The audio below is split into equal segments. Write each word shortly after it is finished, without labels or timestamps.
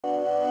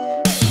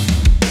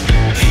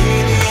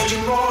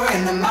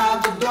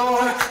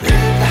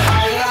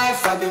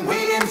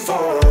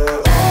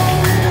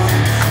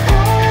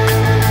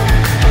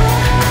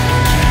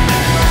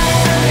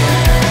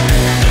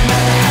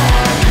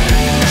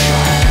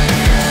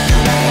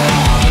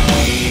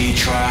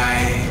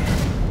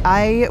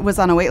I was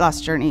on a weight loss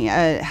journey,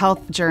 a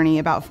health journey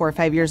about 4 or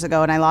 5 years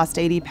ago, and I lost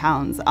 80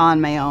 pounds on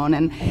my own.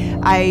 And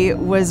I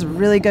was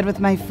really good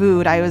with my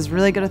food. I was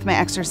really good with my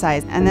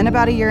exercise. And then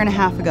about 1.5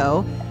 years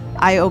ago,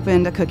 I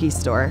opened a cookie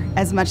store.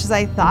 As much as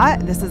I thought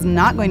this is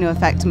not going to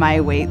affect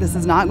my weight, this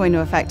is not going to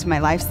affect my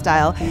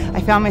lifestyle,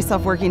 I found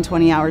myself working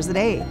 20 hours a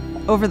day.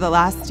 Over the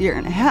last 1.5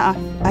 years,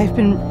 I've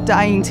been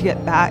dying to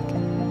get back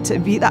to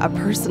be that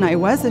person I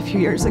was a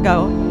few years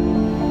ago.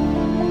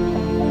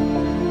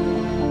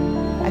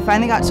 I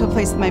finally got to a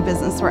place in my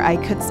business where I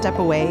could step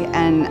away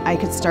and I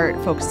could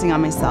start focusing on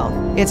myself.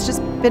 It's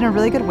just been a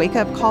really good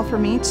wake-up call for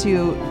me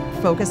to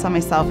focus on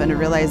myself and to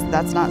realize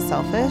that's not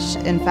selfish.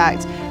 In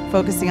fact,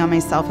 focusing on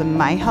myself and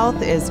my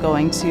health is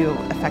going to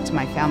affect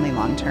my family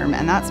long-term,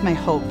 and that's my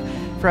hope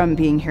from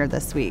being here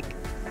this week.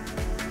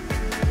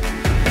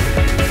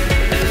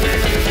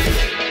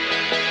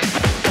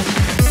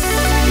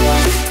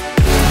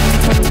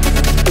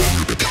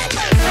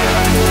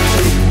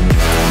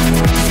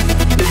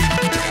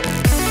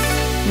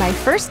 My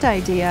first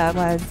idea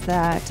was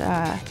that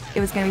it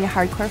was going to be a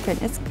hardcore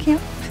fitness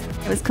camp.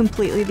 It was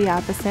completely the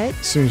opposite.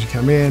 As soon as you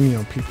come in, you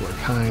know, people are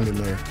kind and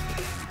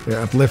they're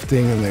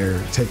uplifting and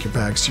they're take your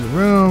bags to your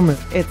room.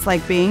 It's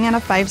like being in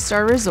a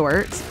 5-star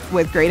resort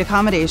with great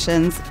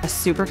accommodations, a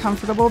super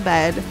comfortable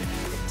bed,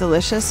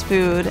 delicious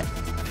food,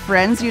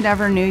 friends you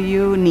never knew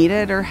you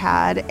needed or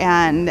had,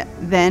 and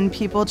then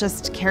people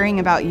just caring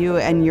about you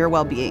and your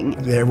well-being.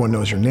 Everyone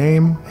knows your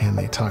name and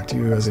they talk to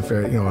you as if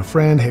you're, a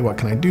friend. Hey, what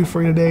can I do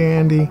for you today,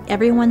 Andy?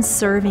 Everyone's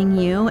serving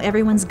you,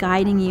 everyone's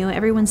guiding you,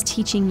 everyone's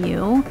teaching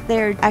you.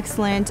 They're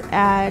excellent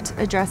at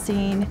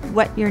addressing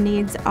what your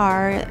needs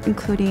are,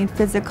 including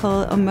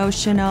physical,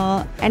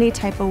 emotional, any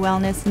type of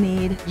wellness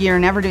need. You're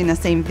never doing the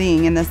same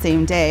thing in the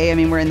same day. I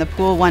mean, we're in the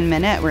pool 1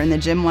 minute, we're in the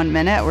gym 1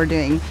 minute, we're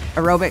doing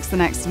aerobics the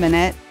next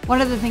minute. One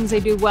of the things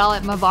they do well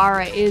at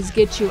Movara is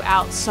get you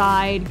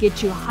outside,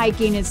 get you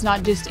hiking. It's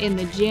not just in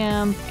the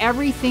gym.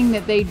 Everything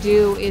that they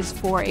do is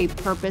for a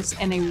purpose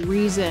and a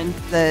reason.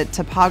 The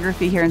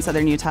topography here in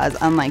southern Utah is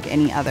unlike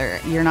any other.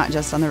 You're not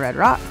just on the Red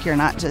Rock. You're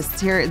not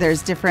just here.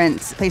 There's different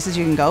places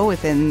you can go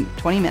within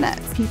 20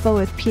 minutes. People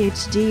with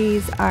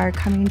PhDs are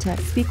coming to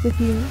speak with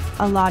you.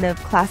 A lot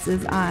of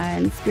classes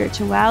on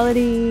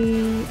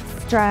spirituality,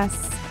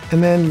 stress.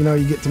 And then,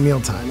 you get to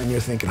mealtime and you're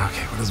thinking,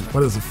 okay,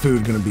 what is the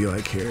food going to be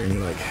like here? And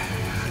you're like,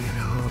 I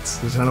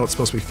know it's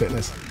supposed to be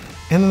fitness.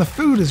 And then the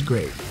food is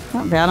great.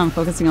 Not bad on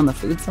focusing on the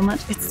food so much.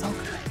 It's so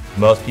good.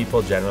 Most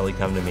people generally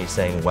come to me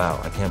saying,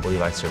 wow, I can't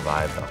believe I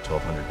survived off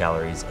 1,200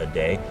 calories a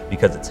day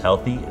because it's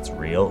healthy, it's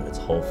real, it's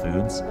whole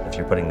foods. If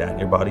you're putting that in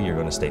your body, you're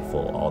going to stay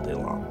full all day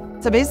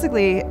long. So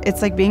basically,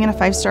 it's like being in a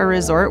 5-star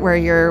resort where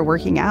you're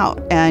working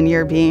out and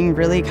you're being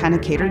really kind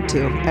of catered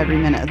to every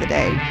minute of the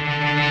day.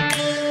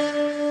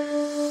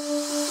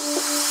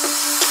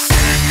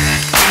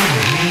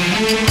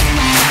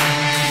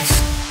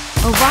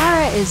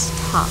 Movara is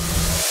tough.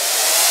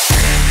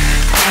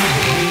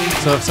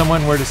 So if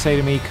someone were to say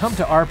to me, come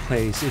to our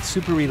place, it's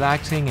super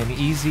relaxing and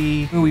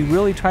easy, we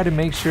really try to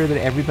make sure that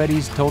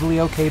everybody's totally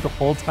okay the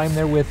whole time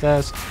they're with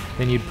us,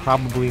 then you'd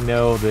probably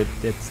know that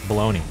it's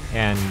baloney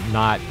and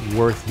not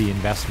worth the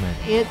investment.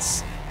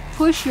 It's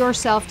push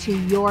yourself to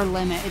your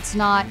limit. It's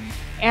not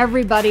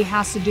everybody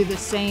has to do the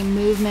same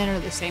movement or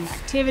the same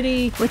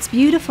activity. What's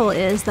beautiful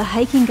is the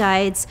hiking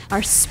guides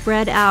are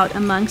spread out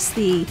amongst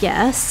the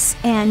guests,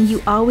 and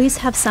you always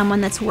have someone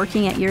that's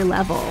working at your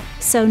level.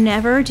 So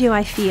never do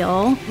I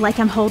feel like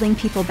I'm holding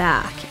people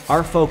back.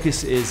 Our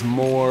focus is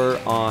more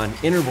on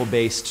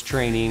interval-based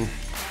training,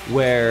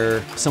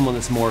 where someone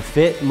that's more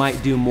fit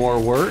might do more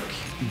work.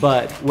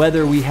 But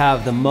whether we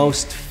have the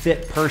most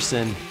fit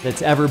person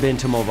that's ever been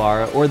to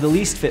Movara or the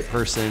least fit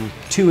person,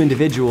 2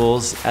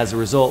 individuals as a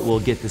result will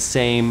get the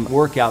same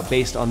workout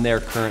based on their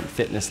current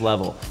fitness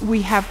level.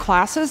 We have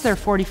classes, they're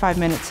 45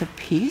 minutes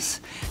apiece.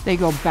 They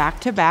go back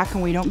to back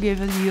and we don't give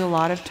you a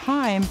lot of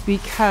time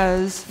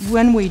because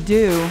when we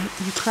do,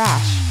 you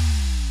crash.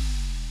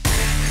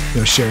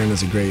 Sharon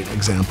is a great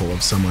example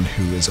of someone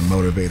who is a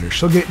motivator.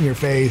 She'll get in your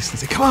face and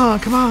say, come on,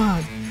 come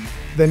on.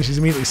 Then she's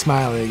immediately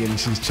smiling and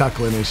she's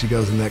chuckling as she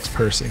goes to the next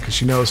person because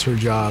she knows her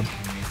job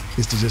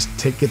is to just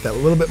get that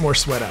little bit more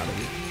sweat out of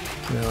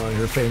you.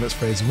 Her famous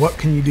phrase, what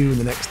can you do in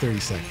the next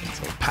 30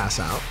 seconds? I'll pass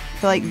out. I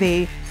feel like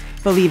they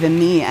believe in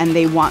me and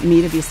they want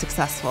me to be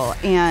successful.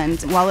 And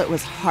while it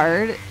was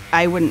hard,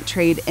 I wouldn't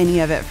trade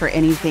any of it for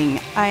anything.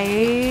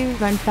 I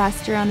run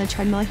faster on the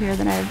treadmill here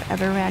than I've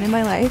ever ran in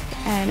my life,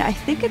 and I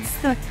think it's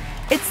the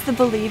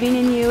believing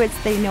in you.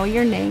 They know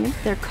your name.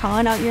 They're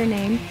calling out your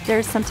name.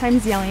 They're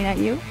sometimes yelling at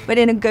you, but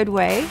in a good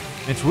way.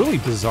 It's really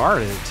bizarre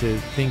to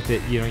think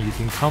that you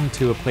can come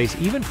to a place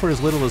even for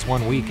as little as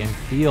 1 week and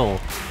feel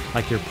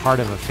like you're part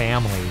of a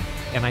family.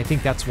 And I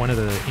think that's one of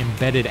the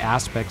embedded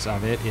aspects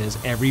of it is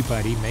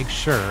everybody makes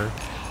sure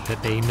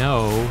that they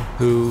know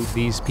who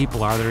these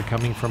people are that are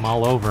coming from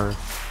all over.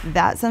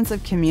 That sense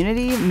of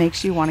community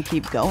makes you want to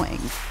keep going.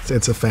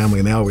 It's a family,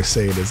 and they always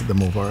say it is the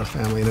Movara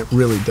family, and it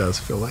really does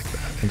feel like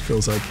that. It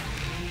feels like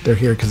they're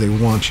here because they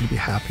want you to be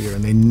happier,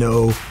 and they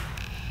know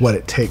what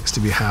it takes to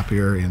be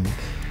happier, and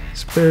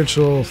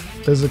spiritual,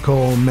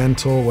 physical,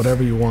 mental,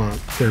 whatever you want,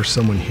 there's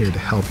someone here to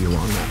help you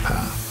along that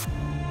path.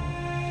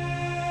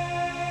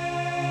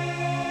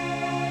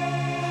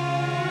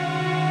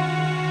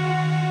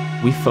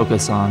 We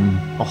focus on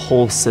a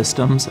whole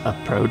systems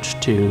approach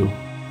to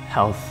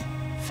health,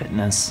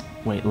 fitness,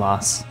 weight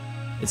loss.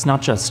 It's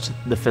not just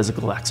the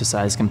physical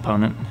exercise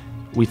component.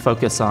 We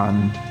focus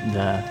on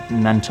the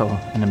mental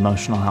and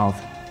emotional health.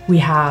 We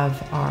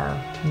have our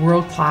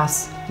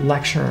world-class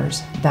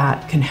lecturers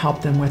that can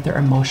help them with their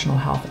emotional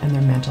health and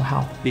their mental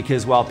health.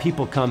 Because while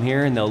people come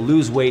here and they'll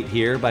lose weight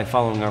here by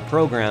following our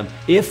program,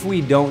 if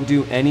we don't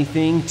do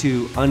anything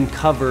to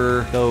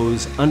uncover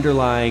those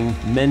underlying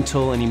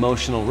mental and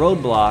emotional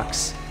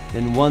roadblocks,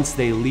 then once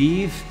they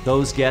leave,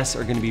 those guests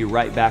are going to be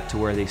right back to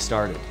where they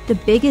started. The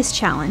biggest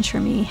challenge for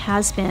me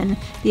has been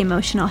the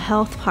emotional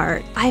health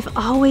part. I've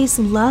always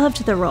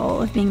loved the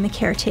role of being the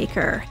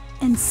caretaker.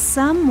 And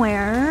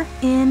somewhere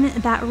in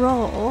that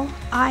role,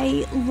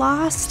 I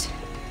lost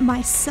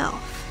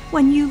myself.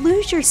 When you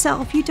lose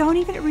yourself, you don't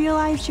even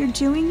realize you're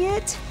doing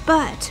it.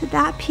 But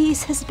that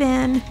piece has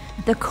been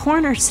the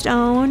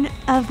cornerstone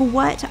of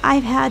what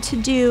I've had to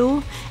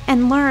do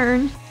and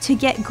learn to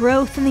get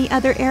growth in the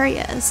other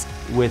areas.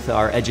 With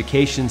our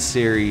education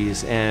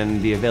series and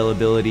the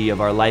availability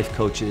of our life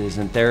coaches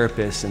and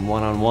therapists and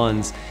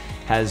one-on-ones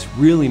has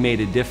really made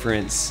a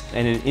difference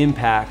and an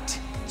impact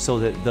so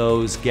that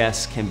those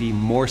guests can be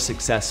more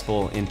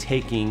successful in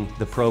taking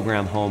the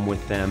program home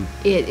with them.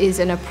 It is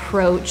an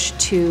approach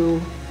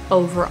to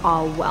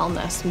overall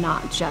wellness,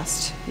 not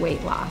just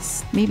weight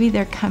loss. Maybe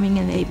they're coming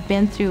and they've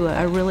been through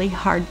a really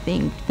hard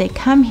thing. They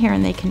come here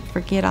and they can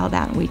forget all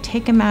that, and we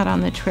take them out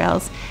on the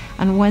trails.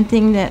 And one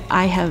thing that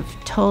I have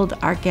told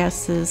our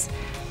guests is,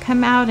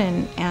 come out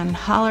and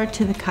holler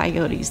to the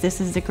coyotes. This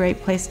is a great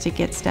place to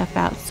get stuff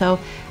out. So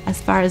as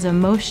far as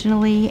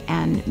emotionally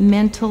and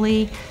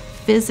mentally,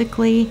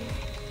 physically,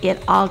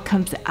 it all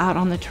comes out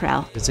on the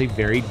trail. It's a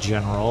very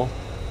general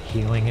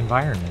healing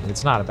environment.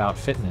 It's not about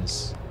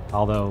fitness,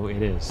 although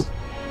it is.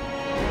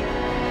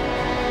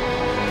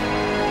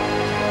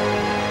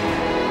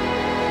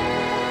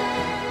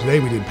 Today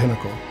we did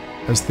Pinnacle.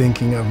 I was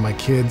thinking of my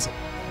kids.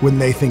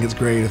 Wouldn't they think it's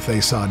great if they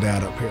saw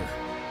Dad up here?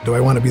 Do I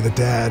want to be the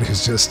dad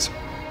who's just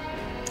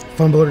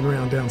fumbling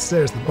around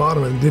downstairs at the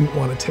bottom and didn't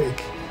want to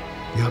take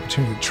the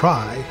opportunity to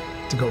try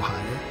to go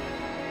higher?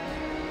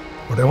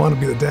 Or do I want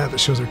to be the dad that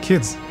shows our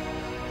kids,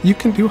 you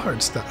can do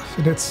hard stuff,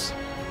 and it's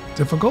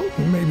difficult,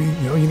 and maybe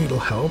you need a little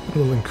help, a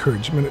little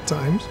encouragement at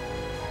times,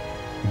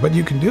 but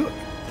you can do it.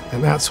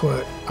 And that's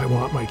what I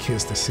want my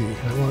kids to see.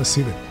 I want to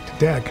see that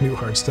Dad can do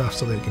hard stuff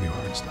so they can do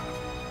hard stuff.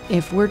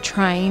 If we're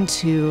trying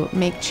to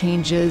make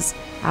changes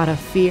out of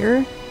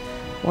fear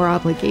or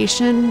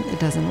obligation, it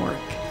doesn't work.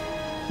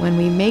 When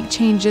we make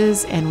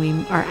changes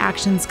and our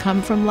actions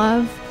come from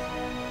love,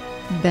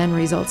 then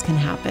results can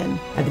happen.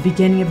 At the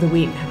beginning of the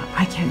week,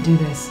 I can't do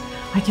this.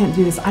 I can't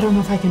do this. I don't know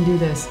if I can do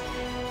this.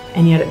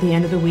 And yet at the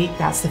end of the week,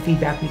 that's the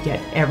feedback we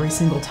get every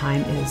single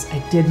time is,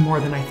 I did more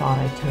than I thought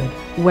I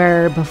could.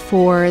 Where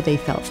before they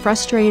felt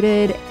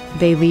frustrated,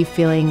 they leave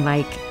feeling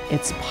like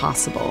it's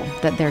possible,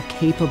 that they're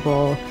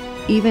capable,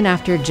 even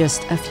after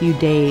just a few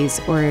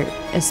days, or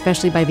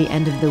especially by the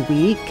end of the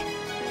week.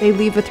 They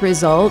leave with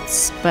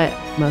results, but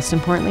most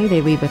importantly,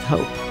 they leave with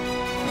hope.